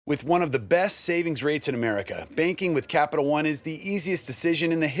With one of the best savings rates in America, banking with Capital One is the easiest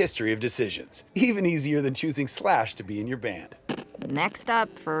decision in the history of decisions. Even easier than choosing Slash to be in your band. Next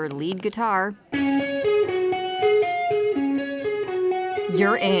up for lead guitar.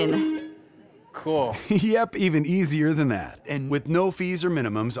 You're in. Cool. Yep, even easier than that. And with no fees or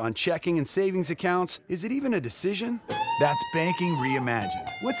minimums on checking and savings accounts, is it even a decision? That's banking reimagined.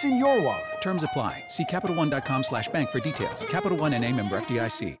 What's in your wallet? Terms apply. See CapitalOne.com/bank for details. Capital One N.A. member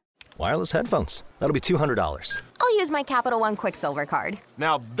FDIC. Wireless headphones. That'll be $200. I'll use my Capital One Quicksilver card.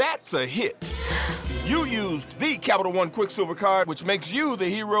 Now that's a hit. You used the Capital One Quicksilver card, which makes you the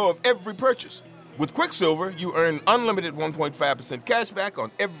hero of every purchase. With Quicksilver, you earn unlimited 1.5% cash back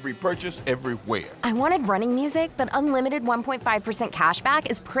on every purchase everywhere. I wanted running music, but unlimited 1.5% cash back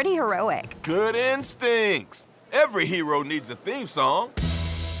is pretty heroic. Good instincts. Every hero needs a theme song.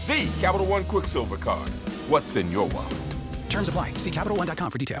 The Capital One Quicksilver card. What's in your wallet? Terms apply. See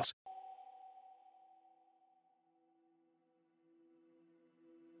CapitalOne.com for details.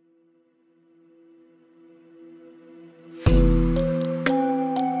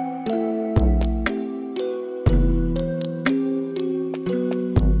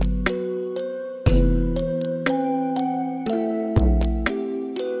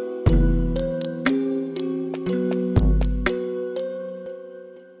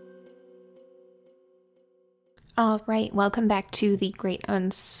 All right, welcome back to The Great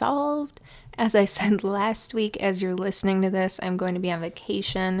Unsolved. As I said last week, as you're listening to this, I'm going to be on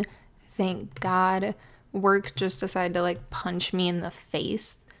vacation. Thank God. Work just decided to punch me in the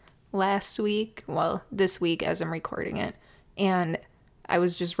face last week. Well, this week as I'm recording it. And I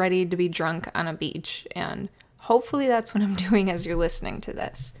was just ready to be drunk on a beach. And hopefully that's what I'm doing as you're listening to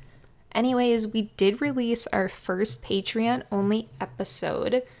this. Anyways, we did release our first Patreon-only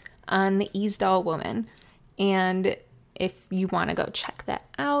episode on the Easdall woman. And if you want to go check that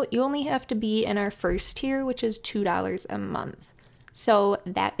out, you only have to be in our first tier, which is $2 a month. So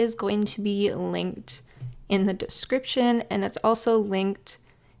that is going to be linked in the description, and it's also linked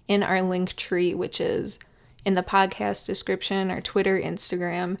in our link tree, which is in the podcast description, our Twitter,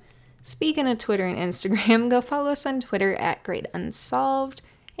 Instagram. Speaking of Twitter and Instagram, go follow us on Twitter at Great Unsolved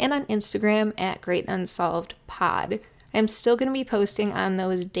and on Instagram at Great Unsolved Pod. I'm still going to be posting on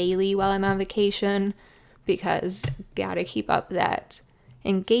those daily while I'm on vacation, because gotta keep up that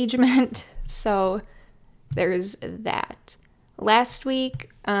engagement. So there's that. Last week,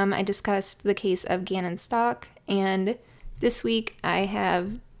 I discussed the case of Gannon Stock, and this week I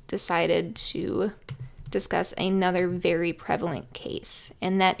have decided to discuss another very prevalent case,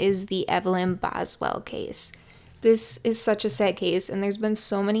 and that is the Evelyn Boswell case. This is such a sad case, and there's been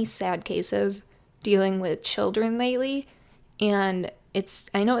so many sad cases dealing with children lately, and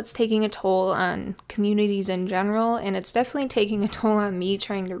I know it's taking a toll on communities in general, and it's definitely taking a toll on me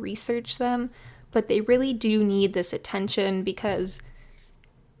trying to research them, but they really do need this attention because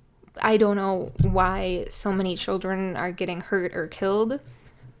I don't know why so many children are getting hurt or killed.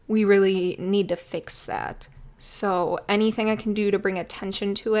 We really need to fix that. So anything I can do to bring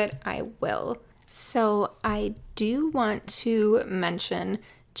attention to it, I will. So I do want to mention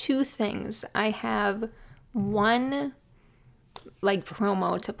two things. I have one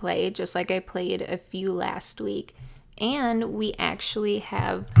promo to play, just like I played a few last week. And we actually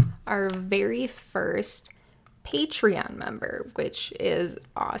have our very first Patreon member, which is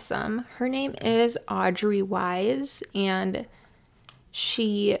awesome. Her name is Audrey Wise, and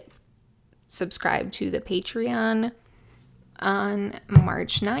she subscribed to the Patreon on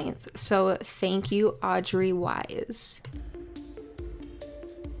March 9th. So thank you, Audrey Wise.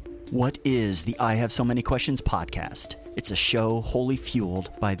 What is the I Have So Many Questions podcast? It's a show wholly fueled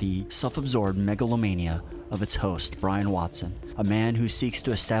by the self-absorbed megalomania of its host, Brian Watson, a man who seeks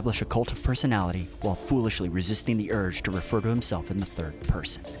to establish a cult of personality while foolishly resisting the urge to refer to himself in the third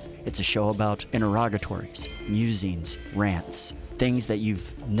person. It's a show about interrogatories, musings, rants, things that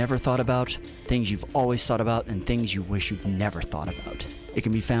you've never thought about, things you've always thought about, and things you wish you'd never thought about. It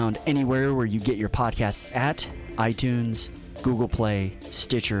can be found anywhere where you get your podcasts at: iTunes, Google Play,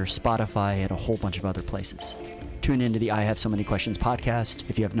 Stitcher, Spotify, and a whole bunch of other places. Tune into the I Have So Many Questions podcast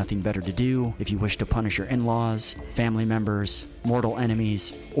if you have nothing better to do, if you wish to punish your in-laws, family members, mortal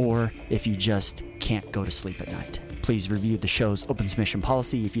enemies, or if you just can't go to sleep at night. Please review the show's open submission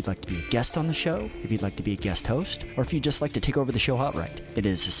policy if you'd like to be a guest on the show, if you'd like to be a guest host, or if you'd just like to take over the show outright. It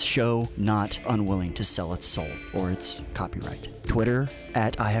is a show not unwilling to sell its soul or its copyright. Twitter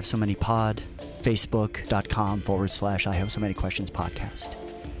at I Have So Many Pod, Facebook.com/I Have So Many Questions podcast.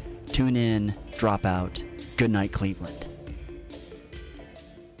 Tune in, drop out. Good night, Cleveland.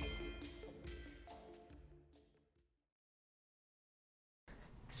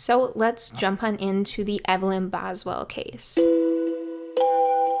 So let's jump on into the Evelyn Boswell case.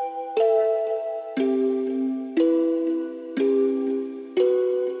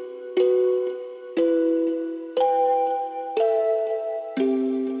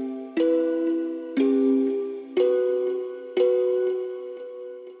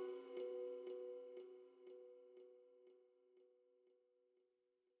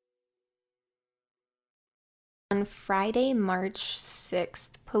 On Friday, March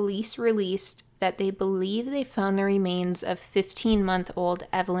 6th, police released that they believe they found the remains of 15-month-old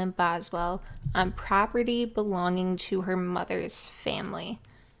Evelyn Boswell on property belonging to her mother's family.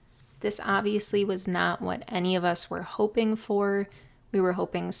 This obviously was not what any of us were hoping for. We were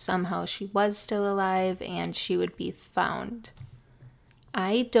hoping somehow she was still alive and she would be found.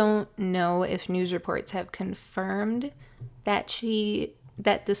 I don't know if news reports have confirmed that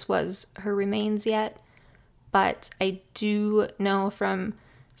this was her remains yet. But I do know from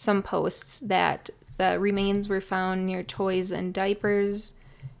some posts that the remains were found near toys and diapers.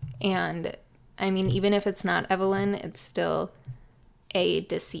 And I mean, even if it's not Evelyn, it's still a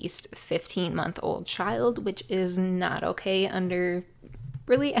deceased 15-month-old child, which is not okay under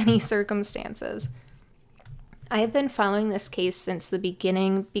really any circumstances. I have been following this case since the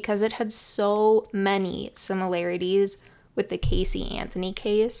beginning because it had so many similarities with the Casey Anthony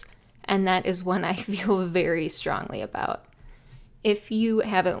case. And that is one I feel very strongly about. If you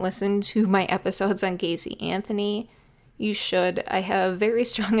haven't listened to my episodes on Casey Anthony, you should. I have very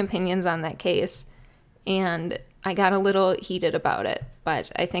strong opinions on that case, and I got a little heated about it,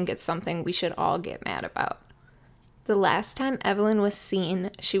 but I think it's something we should all get mad about. The last time Evelyn was seen,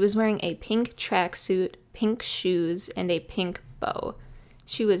 she was wearing a pink tracksuit, pink shoes, and a pink bow.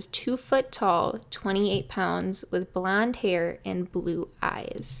 She was 2 foot tall, 28 pounds, with blonde hair and blue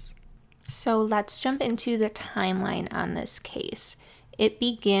eyes. So let's jump into the timeline on this case. It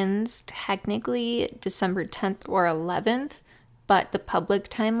begins technically December 10th or 11th, but the public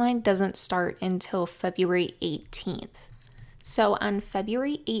timeline doesn't start until February 18th. So on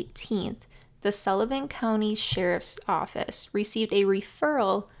February 18th, the Sullivan County Sheriff's Office received a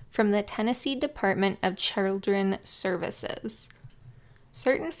referral from the Tennessee Department of Children's Services.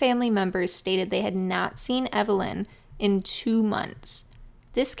 Certain family members stated they had not seen Evelyn in 2 months.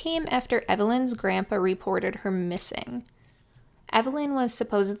 This came after Evelyn's grandpa reported her missing. Evelyn was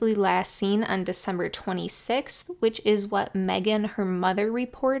supposedly last seen on December 26th, which is what Megan, her mother,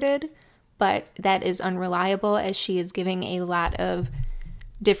 reported, but that is unreliable as she is giving a lot of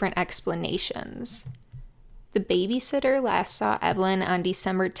different explanations. The babysitter last saw Evelyn on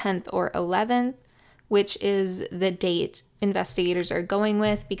December 10th or 11th, which is the date investigators are going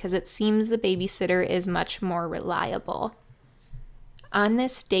with because it seems the babysitter is much more reliable. On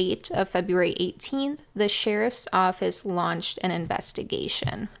this date of February 18th, the sheriff's office launched an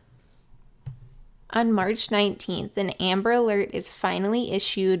investigation. On March 19th, an Amber Alert is finally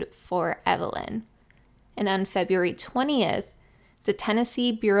issued for Evelyn. And on February 20th, the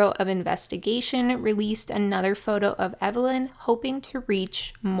Tennessee Bureau of Investigation released another photo of Evelyn, hoping to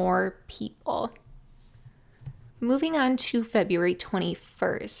reach more people. Moving on to February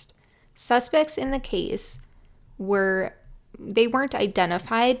 21st, suspects in the case weren't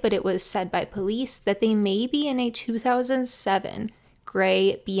identified, but it was said by police that they may be in a 2007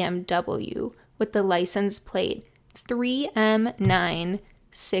 gray BMW with the license plate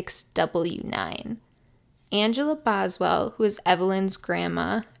 3M96W9. Angela Boswell, who is Evelyn's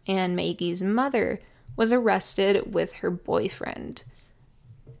grandma and Maggie's mother, was arrested with her boyfriend.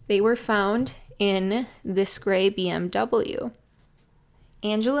 They were found in this gray BMW.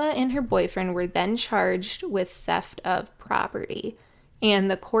 Angela and her boyfriend were then charged with theft of property,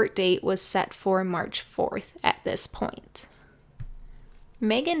 and the court date was set for March 4th at this point.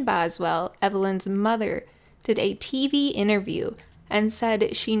 Megan Boswell, Evelyn's mother, did a TV interview and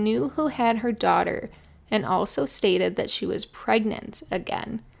said she knew who had her daughter and also stated that she was pregnant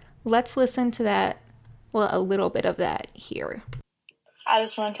again. Let's listen to that, a little bit of that here. I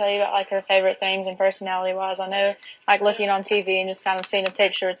just want to tell you about, her favorite things and personality-wise. I know, looking on TV and just kind of seeing a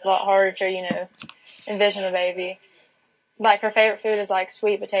picture, it's a lot harder to, envision a baby. Her favorite food is,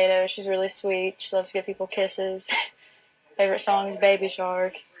 sweet potatoes. She's really sweet. She loves to give people kisses. Favorite song is Baby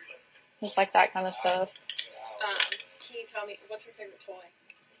Shark. Just, that kind of stuff. Can you tell me, what's her favorite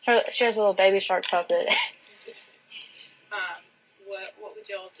toy? She has a little Baby Shark puppet. What would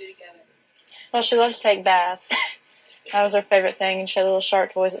y'all do together? Well, she loves to take baths. That was her favorite thing, and she had little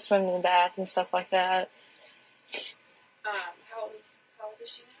shark toys that swim in the bath and stuff like that. How old is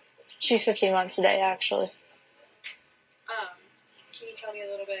she now? She's 15 months today, actually. Can you tell me a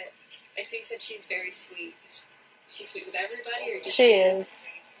little bit? So you said she's very sweet. Is she sweet with everybody, or just she is.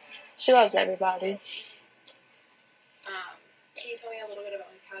 She loves everybody. Can you tell me a little bit about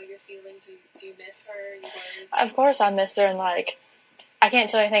like how you're feeling? Do you miss her? You worried? Of course I miss her, and like, I can't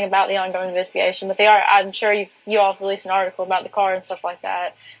tell you anything about the ongoing investigation, but I'm sure you all have released an article about the car and stuff like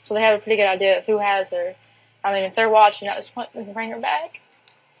that, so they have a pretty good idea of who has her. I mean, if they're watching, I just want them to bring her back.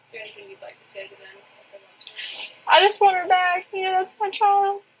 Is there anything you'd like to say to them if they're watching? I just want her back. You know, that's my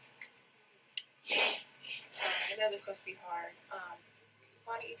child. Sorry, I know this must be hard.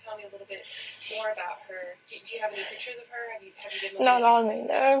 Why don't you tell me a little bit more about her? Do you have any pictures of her? Have you been looking Not at on me,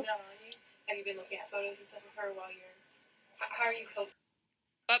 no. Not on you? Have you been looking at photos and stuff of her while you're... How are you coping?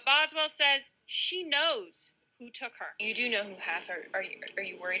 But Boswell says she knows who took her. You do know who has her. Are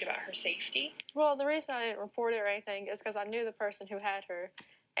you worried about her safety? Well, the reason I didn't report it or anything is because I knew the person who had her,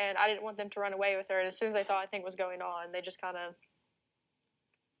 and I didn't want them to run away with her. And as soon as they thought anything was going on, they just kind of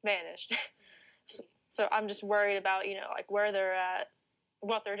vanished. So I'm just worried about, like where they're at,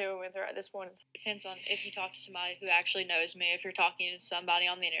 what they're doing with her at this point. Depends on if you talk to somebody who actually knows me. If you're talking to somebody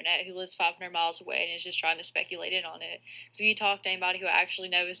on the internet who lives 500 miles away and is just trying to speculate in on it. Because if you talk to anybody who actually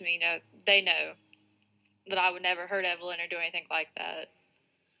knows me, they know that I would never hurt Evelyn or do anything like that.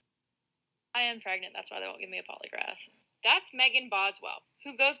 I am pregnant. That's why they won't give me a polygraph. That's Megan Boswell,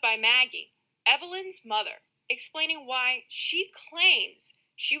 who goes by Maggie, Evelyn's mother, explaining why she claims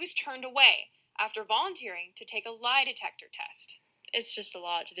she was turned away after volunteering to take a lie detector test. It's just a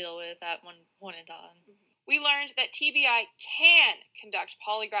lot to deal with at one point in time. We learned that TBI can conduct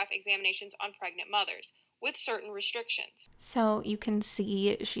polygraph examinations on pregnant mothers with certain restrictions. So you can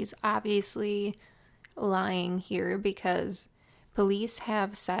see she's obviously lying here because police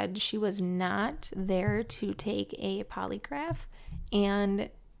have said she was not there to take a polygraph,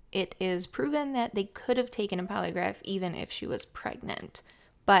 and it is proven that they could have taken a polygraph even if she was pregnant.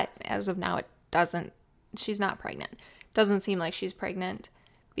 But as of now, she's not pregnant. Doesn't seem like she's pregnant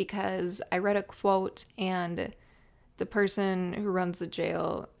because I read a quote and the person who runs the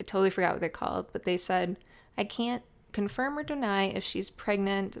jail, I totally forgot what they're called, but they said, I can't confirm or deny if she's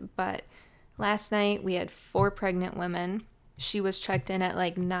pregnant, but last night we had 4 pregnant women. She was checked in at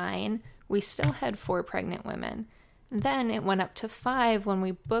like 9. We still had 4 pregnant women. Then it went up to 5 when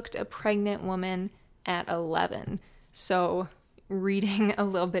we booked a pregnant woman at 11. So reading a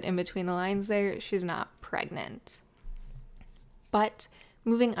little bit in between the lines there, she's not pregnant. But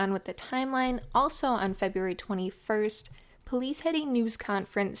moving on with the timeline, also on February 21st, police had a news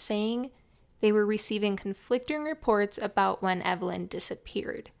conference saying they were receiving conflicting reports about when Evelyn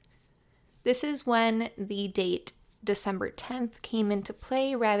disappeared. This is when the date December 10th came into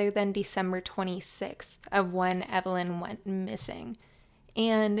play rather than December 26th of when Evelyn went missing.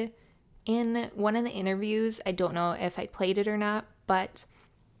 And in one of the interviews, I don't know if I played it or not, but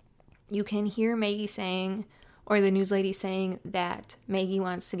you can hear Maggie saying, or the news lady saying, that Maggie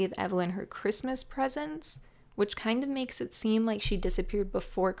wants to give Evelyn her Christmas presents, which kind of makes it seem like she disappeared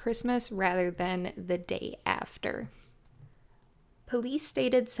before Christmas rather than the day after. Police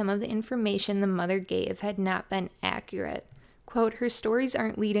stated some of the information the mother gave had not been accurate. Quote, her stories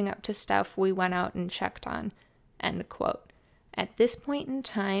aren't leading up to stuff we went out and checked on, end quote. At this point in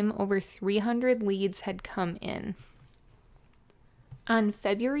time, over 300 leads had come in. On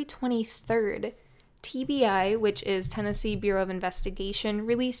February 23rd, TBI, which is Tennessee Bureau of Investigation,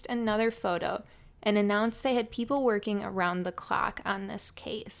 released another photo and announced they had people working around the clock on this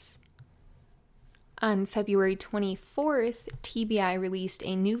case. On February 24th, TBI released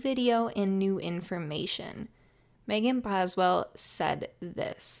a new video and new information. Megan Boswell said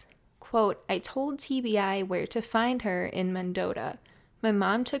this, quote, I told TBI where to find her in Mendota. My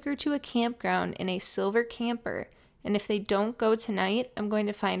mom took her to a campground in a silver camper, and if they don't go tonight, I'm going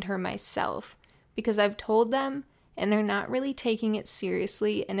to find her myself. Because I've told them, and they're not really taking it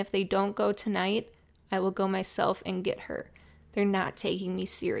seriously, and if they don't go tonight, I will go myself and get her. They're not taking me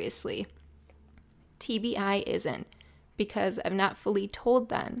seriously. TBI isn't, because I've not fully told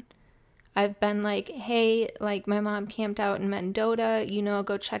them. I've been like, hey, like my mom camped out in Mendota,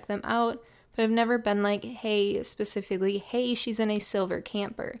 go check them out. But I've never been like, hey, specifically, hey, she's in a silver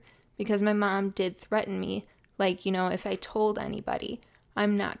camper. Because my mom did threaten me, like, if I told anybody.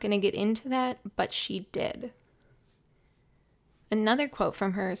 I'm not going to get into that, but she did. Another quote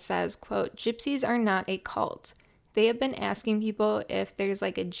from her says, quote, gypsies are not a cult. They have been asking people if there's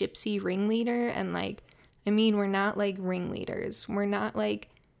like a gypsy ringleader, and we're not like ringleaders. We're not like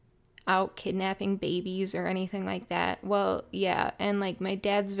out kidnapping babies or anything like that. Well, yeah, and my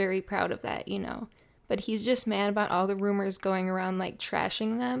dad's very proud of that, But he's just mad about all the rumors going around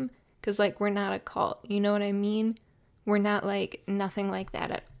trashing them, because we're not a cult. You know what I mean? We're not nothing like that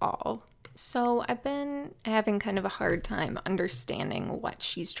at all. So I've been having kind of a hard time understanding what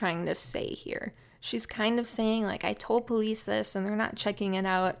she's trying to say here. She's kind of saying, like, I told police this and they're not checking it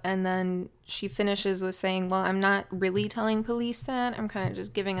out. And then she finishes with saying, well, I'm not really telling police that. I'm kind of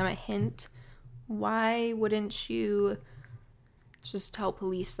just giving them a hint. Why wouldn't you just tell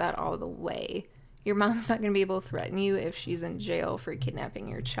police that all the way? Your mom's not going to be able to threaten you if she's in jail for kidnapping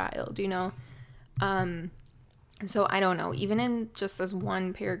your child, you know? So I don't know. Even in just this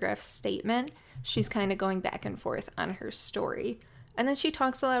one paragraph statement, she's kind of going back and forth on her story. And then she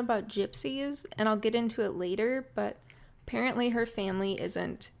talks a lot about gypsies, and I'll get into it later, but apparently her family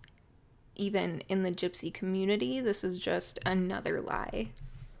isn't even in the gypsy community. This is just another lie.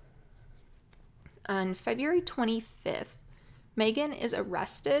 On February 25th, Megan is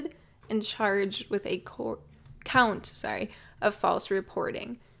arrested and charged with a count of false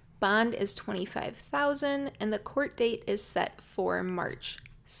reporting. Bond is $25,000, and the court date is set for March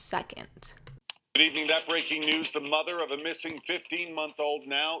 2nd. Good evening. That breaking news. The mother of a missing 15-month-old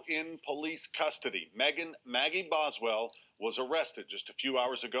now in police custody. Maggie Boswell was arrested just a few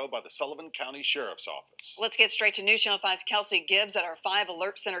hours ago by the Sullivan County Sheriff's Office. Let's get straight to News Channel 5's Kelsey Gibbs at our 5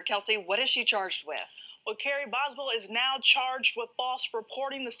 Alert Center. Kelsey, what is she charged with? Well, Carrie, Boswell is now charged with false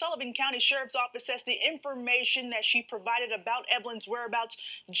reporting. The Sullivan County Sheriff's Office says the information that she provided about Evelyn's whereabouts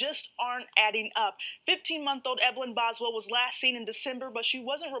just aren't adding up. 15-month-old Evelyn Boswell was last seen in December, but she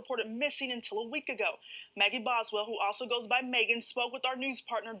wasn't reported missing until a week ago. Maggie Boswell, who also goes by Megan, spoke with our news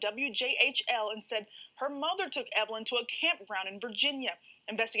partner WJHL and said her mother took Evelyn to a campground in Virginia.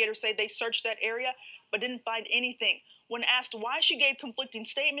 Investigators say they searched that area but didn't find anything. When asked why she gave conflicting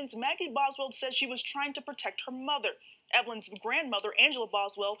statements, Maggie Boswell said she was trying to protect her mother. Evelyn's grandmother, Angela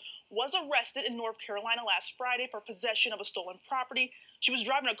Boswell, was arrested in North Carolina last Friday for possession of a stolen property. She was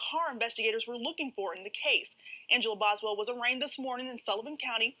driving a car investigators were looking for in the case. Angela Boswell was arraigned this morning in Sullivan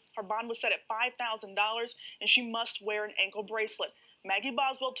County. Her bond was set at $5,000, and she must wear an ankle bracelet. Maggie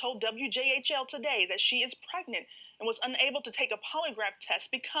Boswell told WJHL today that she is pregnant and was unable to take a polygraph test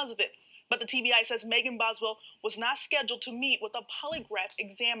because of it. But the TBI says Megan Boswell was not scheduled to meet with a polygraph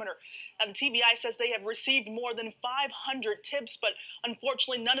examiner. Now, the TBI says they have received more than 500 tips, but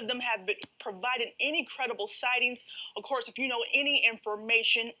unfortunately, none of them have provided any credible sightings. Of course, if you know any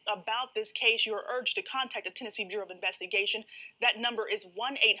information about this case, you are urged to contact the Tennessee Bureau of Investigation. That number is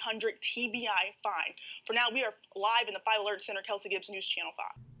 1-800-TBI-FINE. For now, we are live in the 5 Alert Center, Kelsey Gibbs, News Channel 5.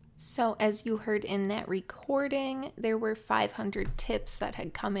 So as you heard in that recording, there were 500 tips that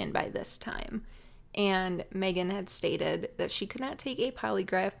had come in by this time. And Megan had stated that she could not take a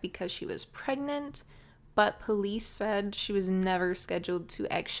polygraph because she was pregnant, but police said she was never scheduled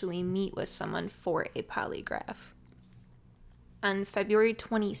to actually meet with someone for a polygraph. On February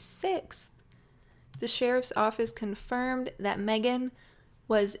 26th, the sheriff's office confirmed that Megan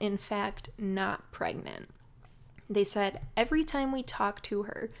was in fact not pregnant. They said, every time we talk to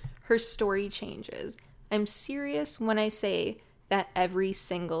her, her story changes. I'm serious when I say that every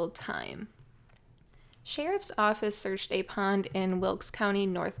single time. Sheriff's office searched a pond in Wilkes County,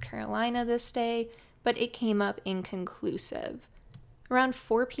 North Carolina this day, but it came up inconclusive. Around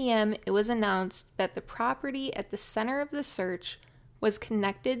 4 p.m., it was announced that the property at the center of the search was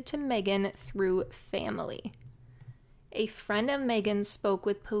connected to Megan through family. A friend of Megan spoke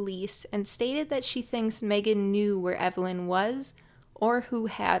with police and stated that she thinks Megan knew where Evelyn was or who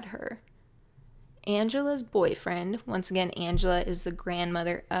had her. Angela's boyfriend, once again, Angela is the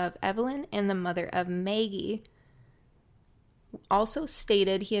grandmother of Evelyn and the mother of Maggie, also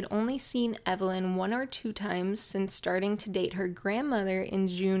stated he had only seen Evelyn 1 or 2 times since starting to date her grandmother in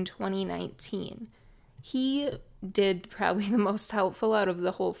June 2019. He did probably the most helpful out of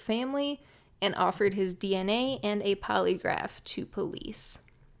the whole family and offered his DNA and a polygraph to police.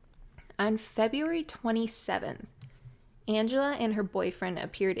 On February 27th, Angela and her boyfriend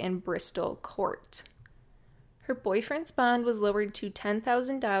appeared in Bristol court. Her boyfriend's bond was lowered to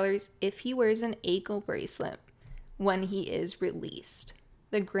 $10,000 if he wears an ankle bracelet when he is released.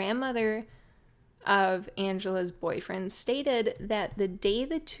 The grandmother of Angela's boyfriend stated that the day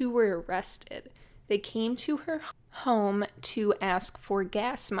the two were arrested, they came to her home to ask for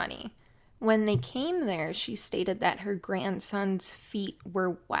gas money. When they came there, she stated that her grandson's feet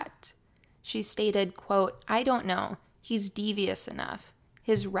were wet. She stated, quote, I don't know. He's devious enough.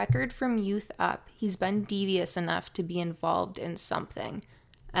 His record from youth up, he's been devious enough to be involved in something,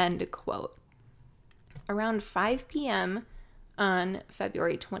 end quote. Around 5 p.m. on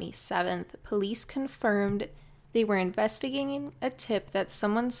February 27th, police confirmed they were investigating a tip that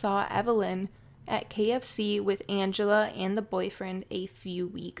someone saw Evelyn at KFC with Angela and the boyfriend a few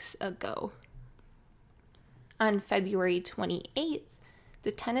weeks ago. On February 28th,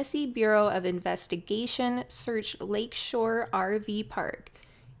 the Tennessee Bureau of Investigation searched Lakeshore RV Park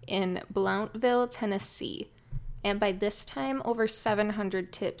in Blountville, Tennessee, and by this time, over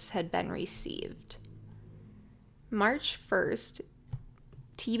 700 tips had been received. March 1st,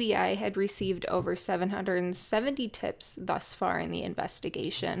 TBI had received over 770 tips thus far in the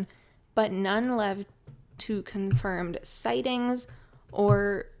investigation, but none led to confirmed sightings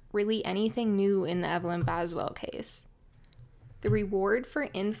or really anything new in the Evelyn Boswell case. The reward for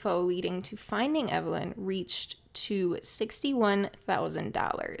info leading to finding Evelyn reached to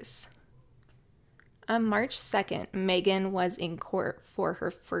 $61,000. On March 2nd, Megan was in court for her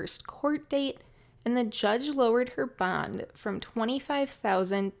first court date, and the judge lowered her bond from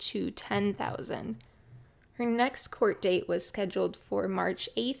 $25,000 to $10,000. Her next court date was scheduled for March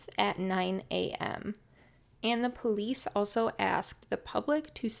 8th at 9 a.m., and the police also asked the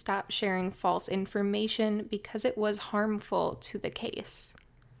public to stop sharing false information because it was harmful to the case.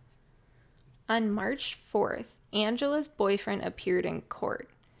 On March 4th, Angela's boyfriend appeared in court.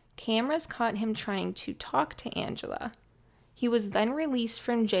 Cameras caught him trying to talk to Angela. He was then released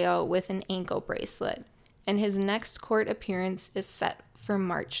from jail with an ankle bracelet, and his next court appearance is set for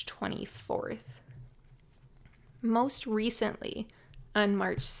March 24th. Most recently, on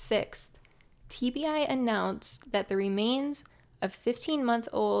March 6th, TBI announced that the remains of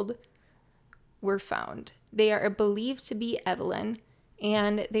 15-month-old were found. They are believed to be Evelyn,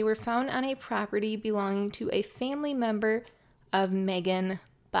 and they were found on a property belonging to a family member of Megan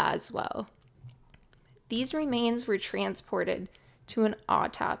Boswell. These remains were transported to an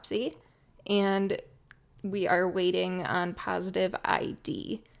autopsy, and we are waiting on positive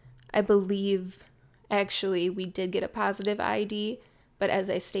ID. I believe, actually, we did get a positive ID, but as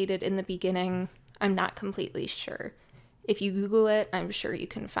I stated in the beginning, I'm not completely sure. If you Google it, I'm sure you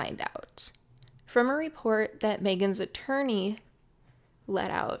can find out. From a report that Megan's attorney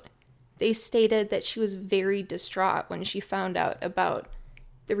let out, they stated that she was very distraught when she found out about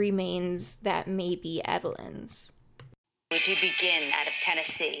the remains that may be Evelyn's. We do begin out of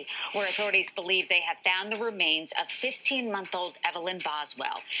Tennessee, where authorities believe they have found the remains of 15-month-old Evelyn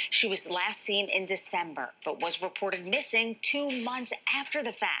Boswell. She was last seen in December, but was reported missing 2 months after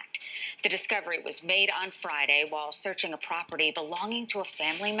the fact. The discovery was made on Friday while searching a property belonging to a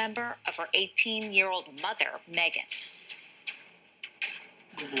family member of her 18-year-old mother, Megan.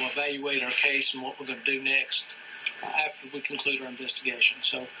 We'll evaluate our case and what we're going to do next after we conclude our investigation.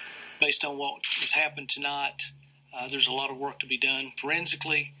 So, based on what has happened tonight, there's a lot of work to be done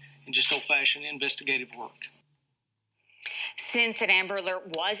forensically and just old-fashioned investigative work. Since an Amber Alert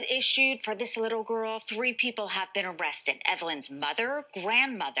was issued for this little girl, 3 people have been arrested: Evelyn's mother,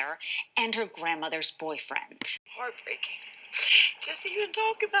 grandmother, and her grandmother's boyfriend. Heartbreaking. Just even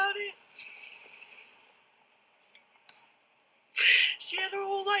talk about it. She had her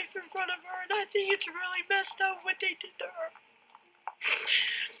whole life in front of her, and I think it's really messed up what they did to her.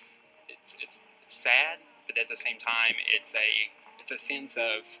 It's sad, but at the same time, it's a sense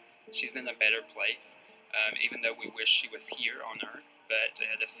of she's in a better place, even though we wish she was here on Earth. But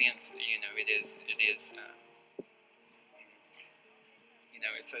the sense, it's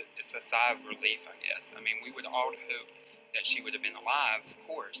a sigh of relief, I guess. I mean, we would all hope that she would have been alive, of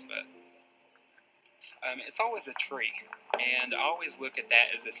course, but it's always a tree, and I always look at that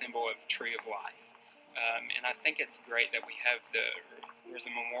as a symbol of tree of life. And I think it's great that we have there's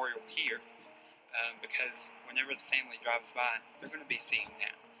a memorial here. Because whenever the family drives by, they're going to be seeing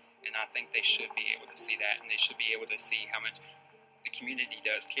that. And I think they should be able to see that, and they should be able to see how much the community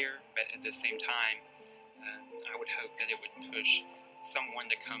does care. But at the same time, I would hope that it would push someone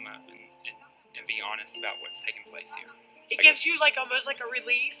to come up and be honest about what's taking place here. It gives you almost like a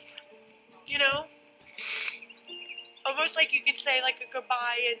relief, you know? Almost like you could say like a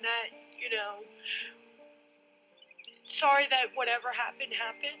goodbye, and that, sorry that whatever happened.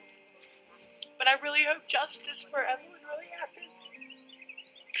 But I really hope justice for Evelyn really happens.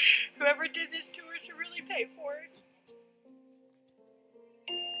 Whoever did this to her should really pay for it.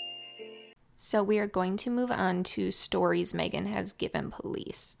 So we are going to move on to stories Megan has given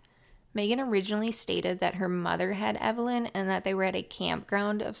police. Megan originally stated that her mother had Evelyn and that they were at a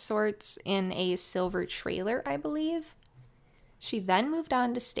campground of sorts in a silver trailer, I believe. She then moved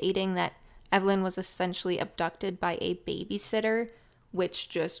on to stating that Evelyn was essentially abducted by a babysitter, which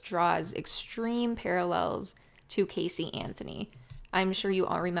just draws extreme parallels to Casey Anthony. I'm sure you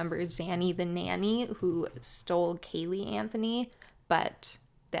all remember Zanny the nanny who stole Kaylee Anthony, but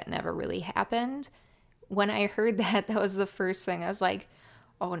that never really happened. When I heard that was the first thing. I was like,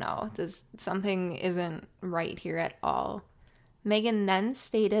 oh no, something isn't right here at all. Megan then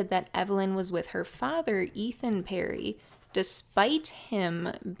stated that Evelyn was with her father, Ethan Perry, despite him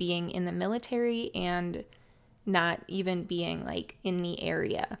being in the military and not even being like in the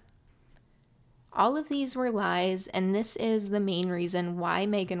area. All of these were lies, and this is the main reason why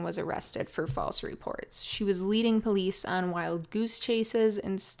Megan was arrested for false reports. She was leading police on wild goose chases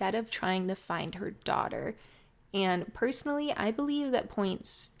instead of trying to find her daughter. And personally, I believe that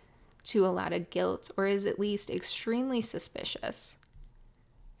points to a lot of guilt, or is at least extremely suspicious.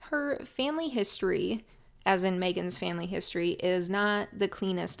 Her family history, as in Megan's family history, is not the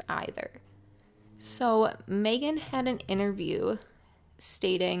cleanest either. So Megan had an interview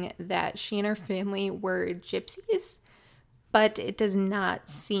stating that she and her family were gypsies, but it does not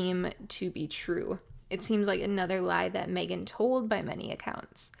seem to be true. It seems like another lie that Megan told by many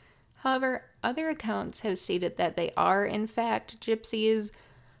accounts. However, other accounts have stated that they are in fact gypsies.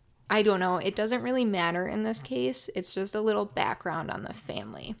 I don't know, it doesn't really matter in this case, it's just a little background on the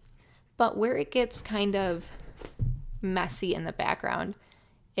family. But where it gets kind of messy in the background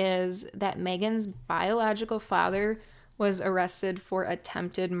is that Megan's biological father was arrested for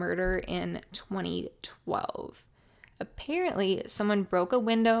attempted murder in 2012. Apparently, someone broke a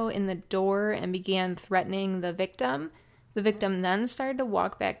window in the door and began threatening the victim. The victim then started to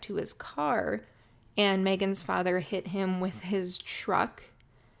walk back to his car, and Megan's father hit him with his truck.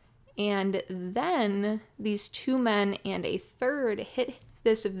 And then these two men and a third hit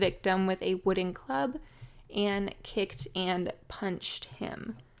this victim with a wooden club and kicked and punched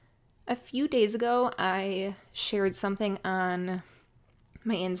him. A few days ago, I shared something on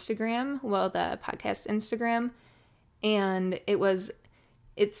my Instagram, the podcast Instagram, and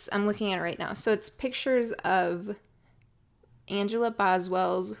I'm looking at it right now. So it's pictures of Angela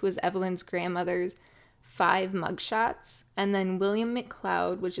Boswell's, who is Evelyn's grandmother's, 5 mugshots, and then William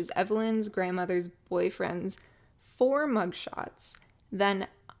McLeod, which is Evelyn's grandmother's boyfriend's, 4 mugshots. Then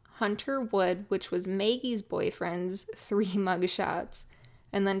Hunter Wood, which was Maggie's boyfriend's, 3 mugshots.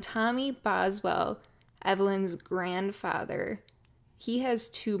 And then Tommy Boswell, Evelyn's grandfather, he has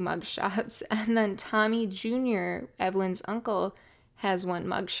 2 mugshots. And then Tommy Jr., Evelyn's uncle, has 1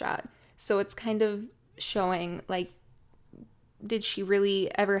 mugshot. So it's kind of showing, like, did she really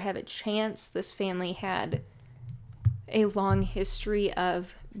ever have a chance? This family had a long history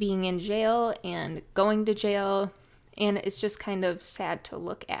of being in jail and going to jail, and it's just kind of sad to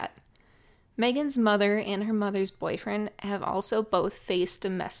look at. Megan's mother and her mother's boyfriend have also both faced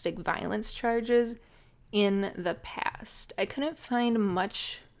domestic violence charges in the past. I couldn't find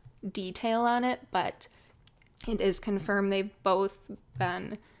much detail on it, but it is confirmed they've both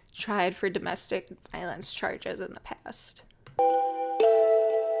been tried for domestic violence charges in the past.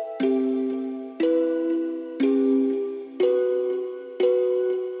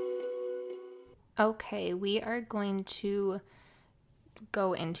 Okay, we are going to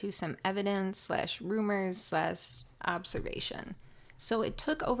go into some evidence / rumors / observation. So it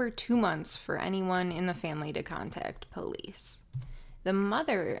took over 2 months for anyone in the family to contact police. The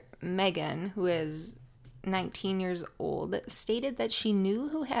mother, Megan, who is 19 years old, stated that she knew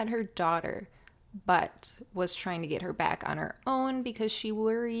who had her daughter, but was trying to get her back on her own because she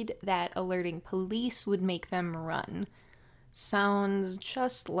worried that alerting police would make them run. Sounds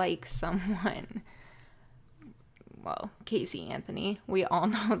just like someone. Well, Casey Anthony, we all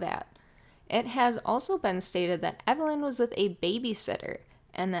know that. It has also been stated that Evelyn was with a babysitter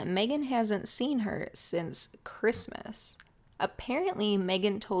and that Megan hasn't seen her since Christmas. Apparently,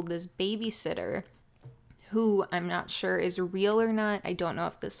 Megan told this babysitter, who I'm not sure is real or not. I don't know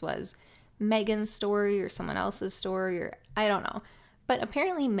if this was Megan's story or someone else's story, or I don't know. But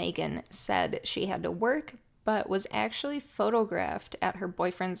apparently Megan said she had to work, but was actually photographed at her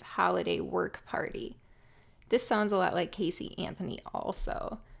boyfriend's holiday work party. This sounds a lot like Casey Anthony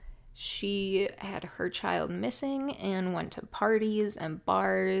also. She had her child missing and went to parties and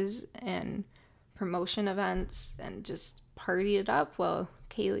bars and promotion events and just partied it up while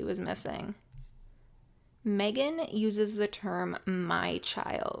Kaylee was missing. Megan uses the term "my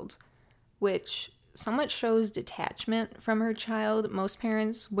child," which somewhat shows detachment from her child. Most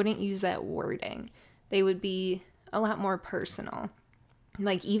parents wouldn't use that wording. They would be a lot more personal.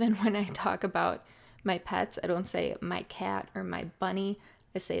 Like, even when I talk about my pets, I don't say my cat or my bunny.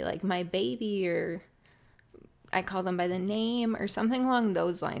 I say like my baby, or I call them by the name or something along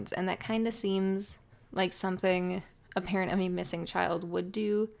those lines. And that kind of seems like something a parent of a missing child would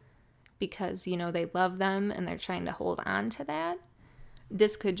do because, you know, they love them and they're trying to hold on to that.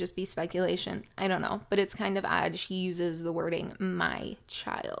 This could just be speculation. I don't know. But it's kind of odd she uses the wording "my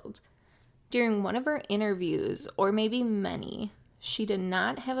child." During one of her interviews, or maybe many, she did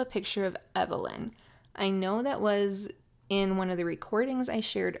not have a picture of Evelyn. I know that was in one of the recordings I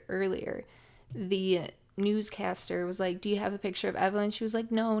shared earlier. The newscaster was like, do you have a picture of Evelyn? She was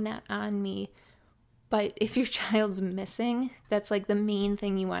like, no, not on me. But if your child's missing, that's like the main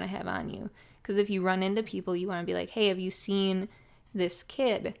thing you want to have on you. Because if you run into people, you want to be like, hey, have you seen this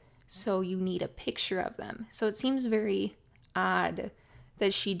kid? So you need a picture of them. So it seems very odd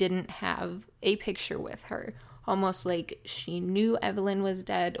that she didn't have a picture with her. Almost like she knew Evelyn was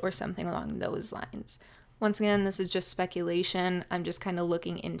dead or something along those lines. Once again, this is just speculation. I'm just kind of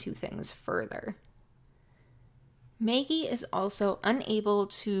looking into things further. Maggie is also unable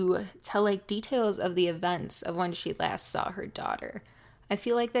to tell like details of the events of when she last saw her daughter. I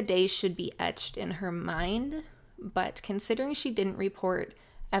feel like the days should be etched in her mind, but considering she didn't report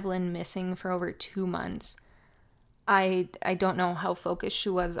Evelyn missing for over 2 months, I don't know how focused she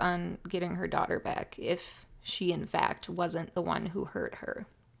was on getting her daughter back if she in fact wasn't the one who hurt her.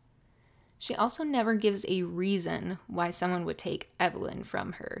 She also never gives a reason why someone would take Evelyn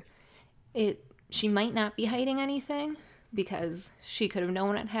from her. She might not be hiding anything because she could have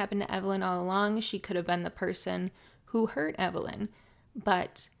known what happened to Evelyn all along. She could have been the person who hurt Evelyn.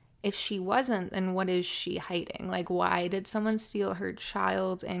 But if she wasn't, then what is she hiding? Like, why did someone steal her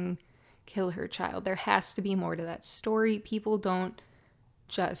child and kill her child? There has to be more to that story. People don't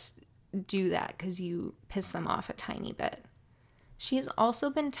just do that because you piss them off a tiny bit. She has also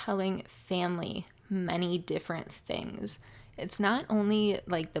been telling family many different things. It's not only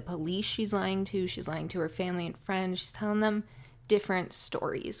like the police she's lying to her family and friends. She's telling them different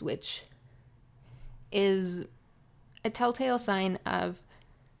stories, which is a telltale sign of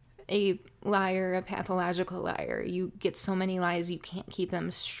a liar, a pathological liar. You get so many lies, you can't keep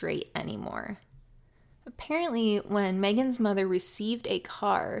them straight anymore. Apparently, when Megan's mother received a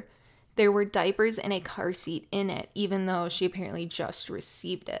car, there were diapers and a car seat in it, even though she apparently just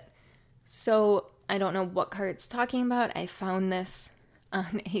received it. So I don't know what car it's talking about. I found this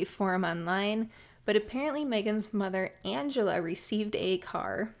on a forum online, but apparently Megan's mother, Angela, received a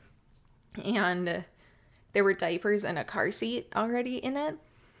car and there were diapers and a car seat already in it,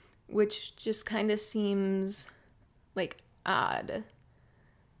 which just kind of seems like odd.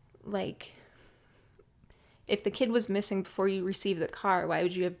 Like, if the kid was missing before you received the car, why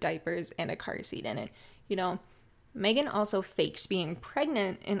would you have diapers and a car seat in it? You know, Megan also faked being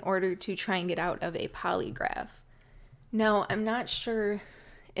pregnant in order to try and get out of a polygraph. Now, I'm not sure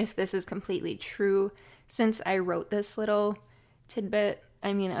if this is completely true. Since I wrote this little tidbit,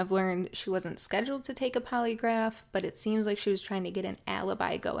 I mean, I've learned she wasn't scheduled to take a polygraph, but it seems like she was trying to get an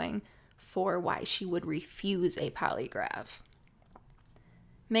alibi going for why she would refuse a polygraph.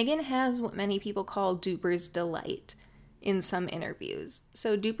 Megan has what many people call Duper's delight in some interviews.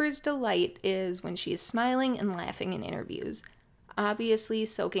 So Duper's delight is when she is smiling and laughing in interviews, obviously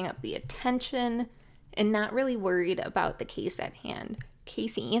soaking up the attention and not really worried about the case at hand.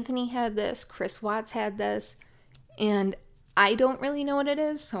 Casey Anthony had this, Chris Watts had this, and I don't really know what it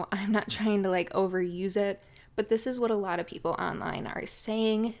is, so I'm not trying to overuse it, but this is what a lot of people online are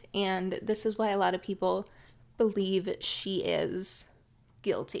saying, and this is why a lot of people believe she is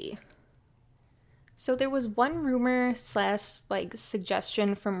guilty. So there was one rumor /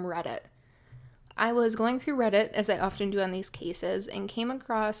 suggestion from Reddit. I was going through Reddit, as I often do on these cases, and came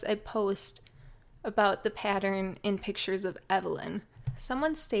across a post about the pattern in pictures of Evelyn.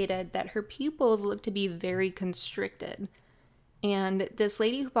 Someone stated that her pupils looked to be very constricted. And this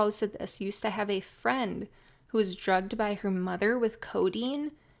lady who posted this used to have a friend who was drugged by her mother with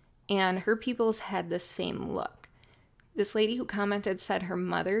codeine, and her pupils had the same look. This lady who commented said her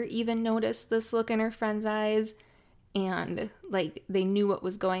mother even noticed this look in her friend's eyes, and they knew what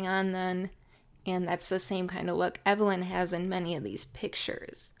was going on then, and that's the same kind of look Evelyn has in many of these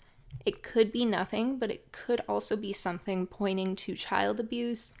pictures. It could be nothing, but it could also be something pointing to child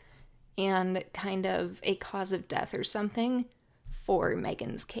abuse and kind of a cause of death or something for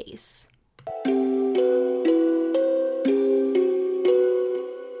Megan's case.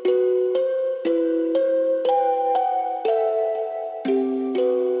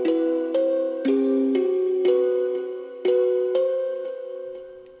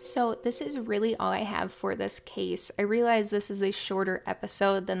 So this is really all I have for this case. I realize this is a shorter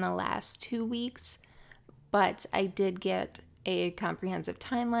episode than the last 2 weeks, but I did get a comprehensive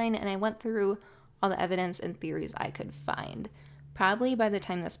timeline and I went through all the evidence and theories I could find. Probably by the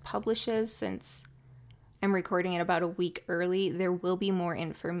time this publishes, since I'm recording it about a week early, there will be more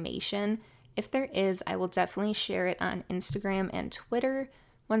information. If there is, I will definitely share it on Instagram and Twitter.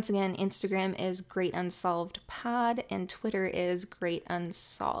 Once again, Instagram is Great Unsolved Pod and Twitter is Great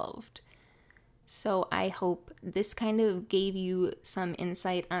Unsolved. So I hope this kind of gave you some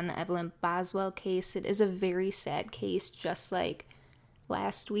insight on the Evelyn Boswell case. It is a very sad case, just like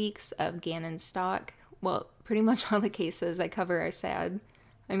last week's of Gannon Stalk, well, pretty much all the cases I cover are sad.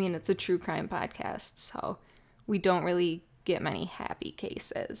 I mean, it's a true crime podcast, so we don't really get many happy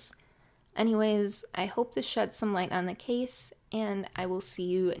cases. Anyways, I hope this sheds some light on the case, and I will see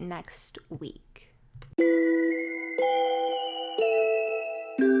you next week.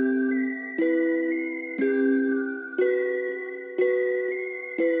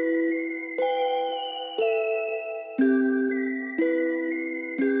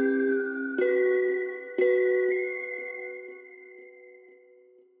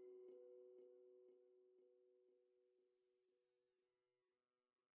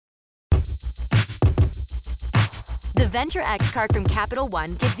 The Venture X card from Capital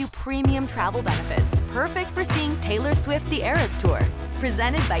One gives you premium travel benefits, perfect for seeing Taylor Swift The Eras Tour.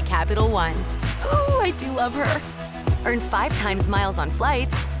 Presented by Capital One. Ooh, I do love her. Earn 5 times miles on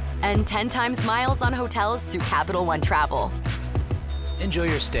flights and 10 times miles on hotels through Capital One Travel. Enjoy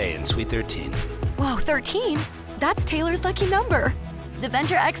your stay in Suite 13. Whoa, 13? That's Taylor's lucky number. The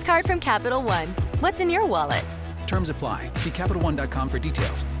Venture X card from Capital One. What's in your wallet? Terms apply. See CapitalOne.com for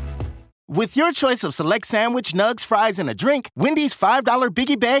details. With your choice of select sandwich, nugs, fries, and a drink, Wendy's $5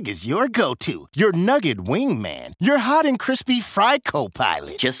 Biggie Bag is your go-to. Your nugget wingman. Your hot and crispy fry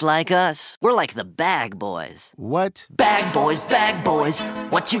co-pilot. Just like us. We're like the bag boys. What? Bag boys,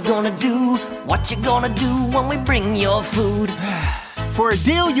 what you gonna do? What you gonna do when we bring your food? For a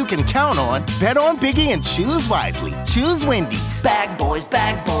deal you can count on, bet on Biggie and choose wisely. Choose Wendy's. Bag boys.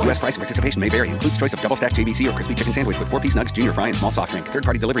 U.S. price and participation may vary. Includes choice of double-stacked JBC or crispy chicken sandwich with 4-piece nugs, junior fry, and small soft drink.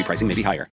 Third-party delivery pricing may be higher.